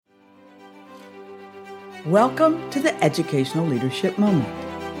Welcome to the Educational Leadership Moment,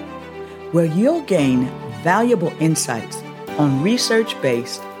 where you'll gain valuable insights on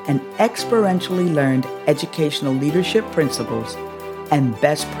research-based and experientially learned educational leadership principles and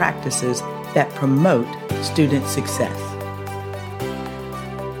best practices that promote student success.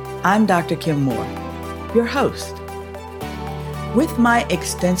 I'm Dr. Kim Moore, your host. With my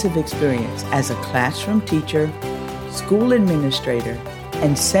extensive experience as a classroom teacher, school administrator,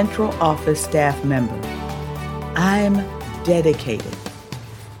 and central office staff member, I'm dedicated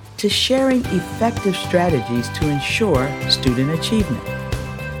to sharing effective strategies to ensure student achievement.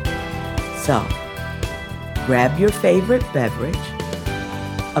 So, grab your favorite beverage,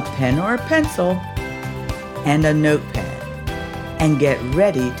 a pen or a pencil, and a notepad, and get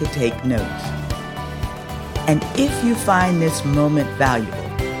ready to take notes. And if you find this moment valuable,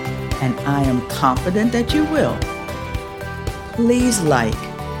 and I am confident that you will, please like,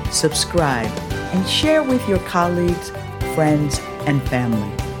 subscribe, and share with your colleagues, friends, and family.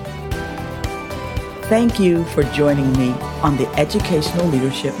 Thank you for joining me on the Educational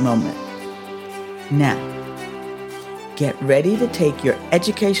Leadership Moment. Now, get ready to take your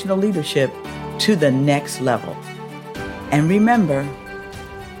educational leadership to the next level. And remember,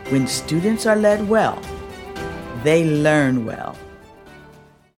 when students are led well, they learn well.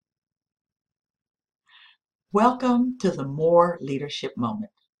 Welcome to the More Leadership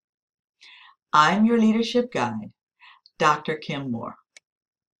Moment. I'm your leadership guide, Dr. Kim Moore.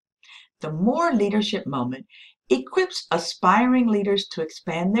 The More Leadership Moment equips aspiring leaders to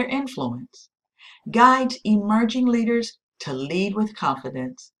expand their influence, guides emerging leaders to lead with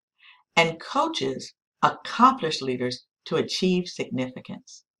confidence, and coaches accomplished leaders to achieve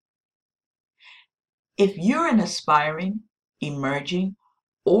significance. If you're an aspiring, emerging,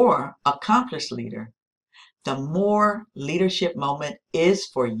 or accomplished leader, the More Leadership Moment is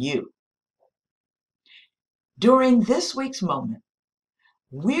for you. During this week's moment,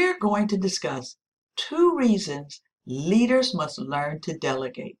 we're going to discuss 2 reasons leaders must learn to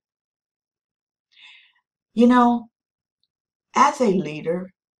delegate. You know, as a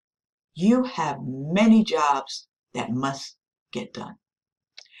leader, you have many jobs that must get done.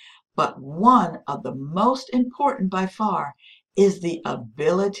 But one of the most important by far is the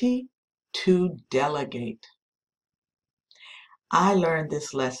ability to delegate. I learned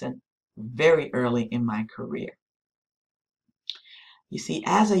this lesson very early in my career. You see,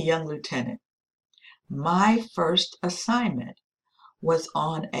 as a young lieutenant, my first assignment was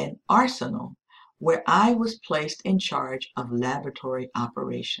on an arsenal where I was placed in charge of laboratory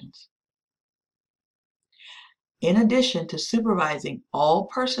operations. In addition to supervising all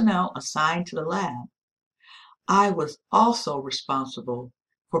personnel assigned to the lab, I was also responsible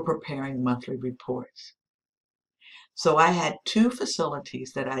for preparing monthly reports. So I had 2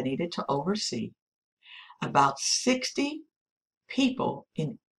 facilities that I needed to oversee, about 60 people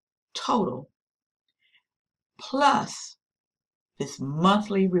in total, plus this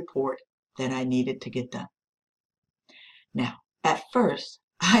monthly report that I needed to get done. Now, at first,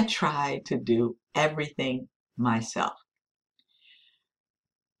 I tried to do everything myself,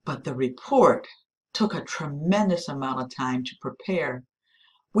 but the report took a tremendous amount of time to prepare,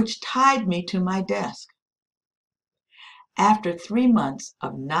 which tied me to my desk. After 3 months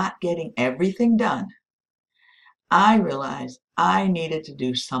of not getting everything done, I realized I needed to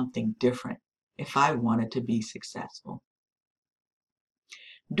do something different if I wanted to be successful.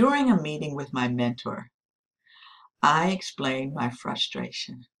 During a meeting with my mentor, I explained my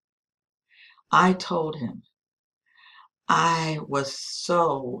frustration. I told him I was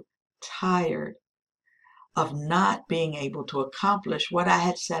so tired of not being able to accomplish what I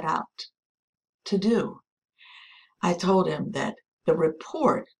had set out to do. I told him that the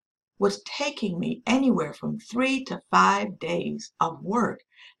report was taking me anywhere from 3 to 5 days of work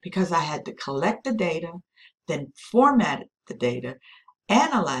because I had to collect the data, then format the data,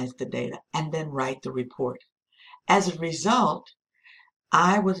 analyze the data, and then write the report. As a result,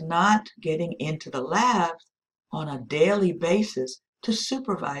 I was not getting into the labs on a daily basis to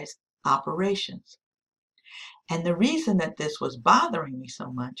supervise operations. And the reason that this was bothering me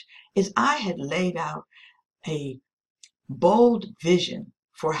so much is I had laid out a bold vision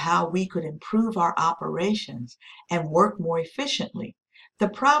for how we could improve our operations and work more efficiently. The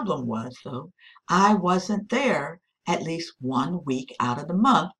problem was, though, I wasn't there at least 1 week out of the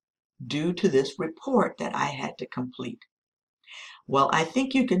month due to this report that I had to complete. Well, I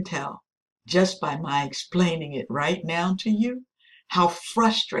think you can tell just by my explaining it right now to you how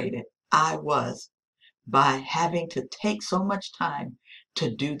frustrated I was by having to take so much time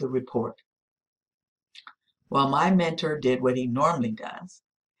to do the report. Well, my mentor did what he normally does.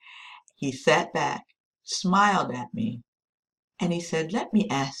 He sat back, smiled at me and he said, "Let me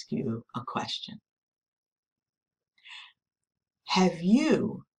ask you a question. Have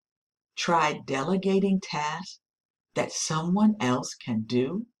you tried delegating tasks that someone else can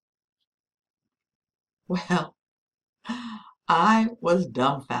do?" Well, I was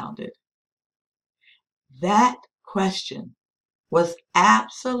dumbfounded. That question was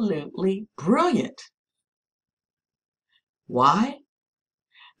absolutely brilliant. Why?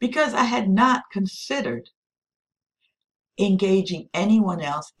 Because I had not considered engaging anyone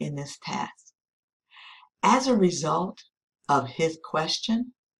else in this task. As a result of his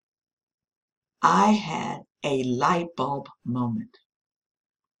question, I had a light bulb moment.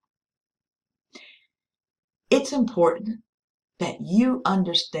 It's important that you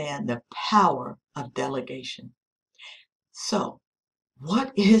understand the power of delegation. So,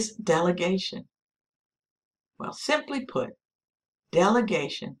 what is delegation? Well, simply put,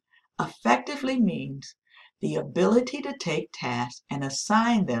 delegation effectively means the ability to take tasks and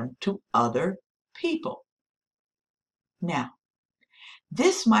assign them to other people. Now,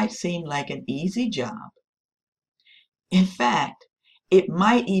 this might seem like an easy job. In fact, it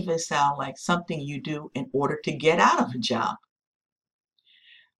might even sound like something you do in order to get out of a job.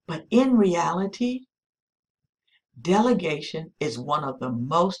 But in reality, delegation is one of the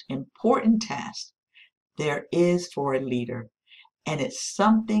most important tasks there is for a leader, and it's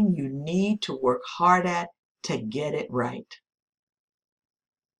something you need to work hard at to get it right.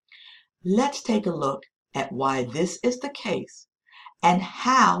 Let's take a look at why this is the case and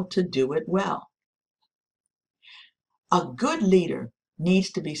how to do it well. A good leader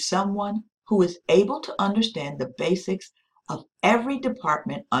needs to be someone who is able to understand the basics of every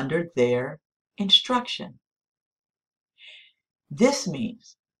department under their instruction. This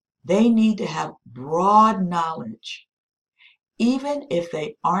means they need to have broad knowledge, even if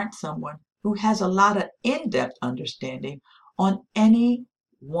they aren't someone who has a lot of in-depth understanding on any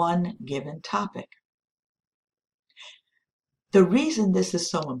one given topic. The reason this is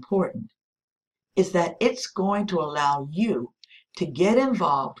so important is that it's going to allow you to get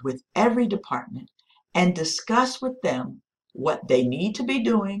involved with every department and discuss with them what they need to be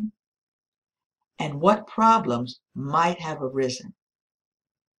doing and what problems might have arisen.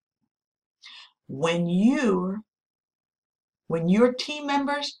 When your team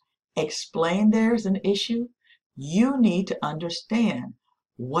members explain there's an issue, you need to understand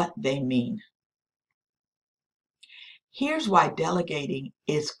what they mean. Here's why delegating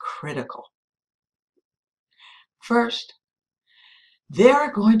is critical. First, there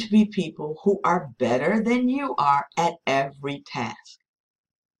are going to be people who are better than you are at every task.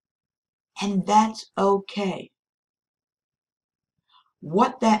 And that's okay.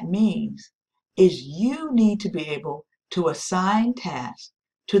 What that means is you need to be able to assign tasks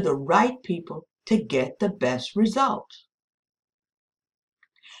to the right people to get the best results.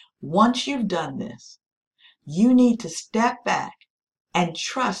 Once you've done this, you need to step back and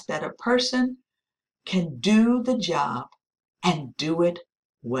trust that a person can do the job and do it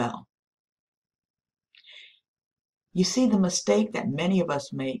well. You see, the mistake that many of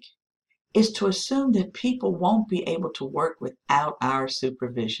us make is to assume that people won't be able to work without our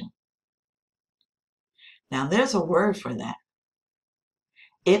supervision. Now, there's a word for that.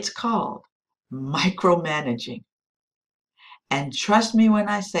 It's called micromanaging. And trust me when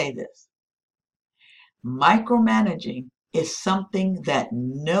I say this, micromanaging is something that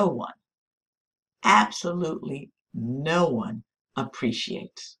no one, absolutely no one,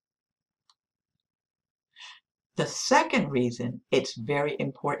 appreciates. The second reason it's very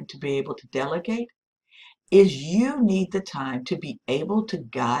important to be able to delegate is you need the time to be able to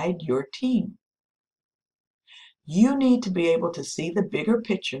guide your team. You need to be able to see the bigger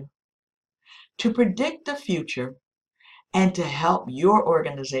picture, to predict the future, and to help your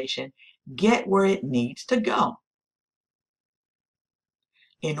organization get where it needs to go.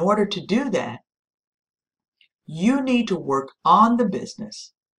 In order to do that, you need to work on the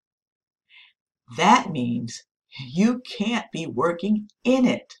business. That means you can't be working in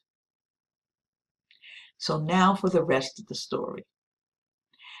it. So now for the rest of the story.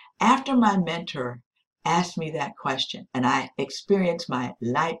 After my mentor asked me that question and I experienced my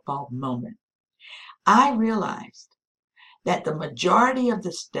light bulb moment, I realized that the majority of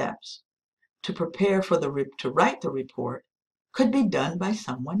the steps to prepare for to write the report could be done by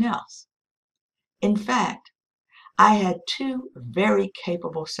someone else. In fact, I had two very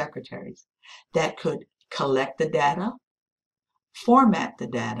capable secretaries that could collect the data, format the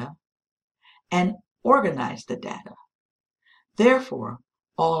data, and organize the data. Therefore,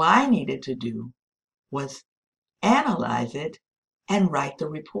 all I needed to do was analyze it and write the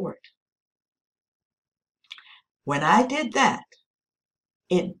report. When I did that,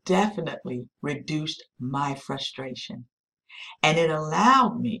 it definitely reduced my frustration, and it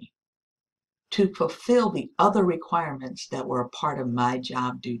allowed me to fulfill the other requirements that were a part of my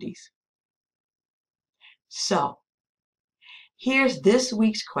job duties. So, here's this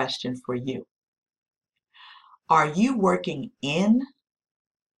week's question for you. Are you working in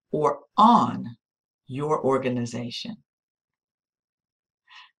or on your organization?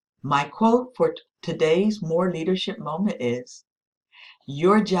 My quote for today's More Leadership Moment is,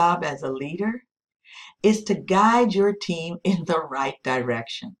 your job as a leader is to guide your team in the right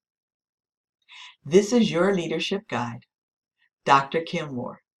direction. This is your leadership guide, Dr. Kim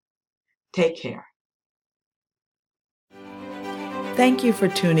Moore. Take care. Thank you for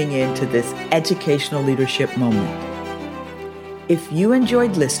tuning in to this educational leadership moment. If you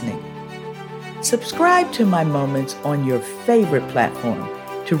enjoyed listening, subscribe to my moments on your favorite platform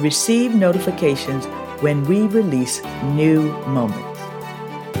to receive notifications when we release new moments.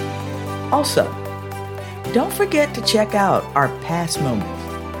 Also, don't forget to check out our past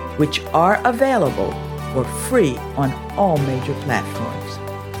moments, which are available for free on all major platforms.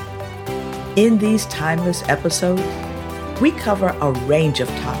 In these timeless episodes, we cover a range of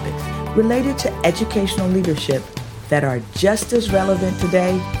topics related to educational leadership that are just as relevant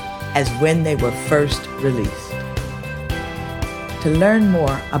today as when they were first released. To learn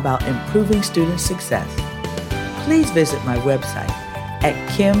more about improving student success, please visit my website at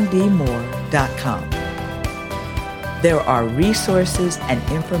kimdmoore.com. There are resources and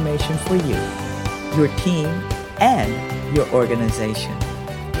information for you, your team, and your organization.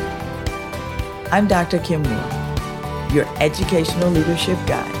 I'm Dr. Kim Moore, your educational leadership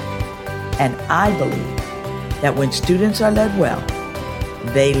guide, and I believe that when students are led well,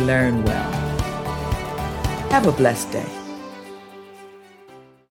 they learn well. Have a blessed day.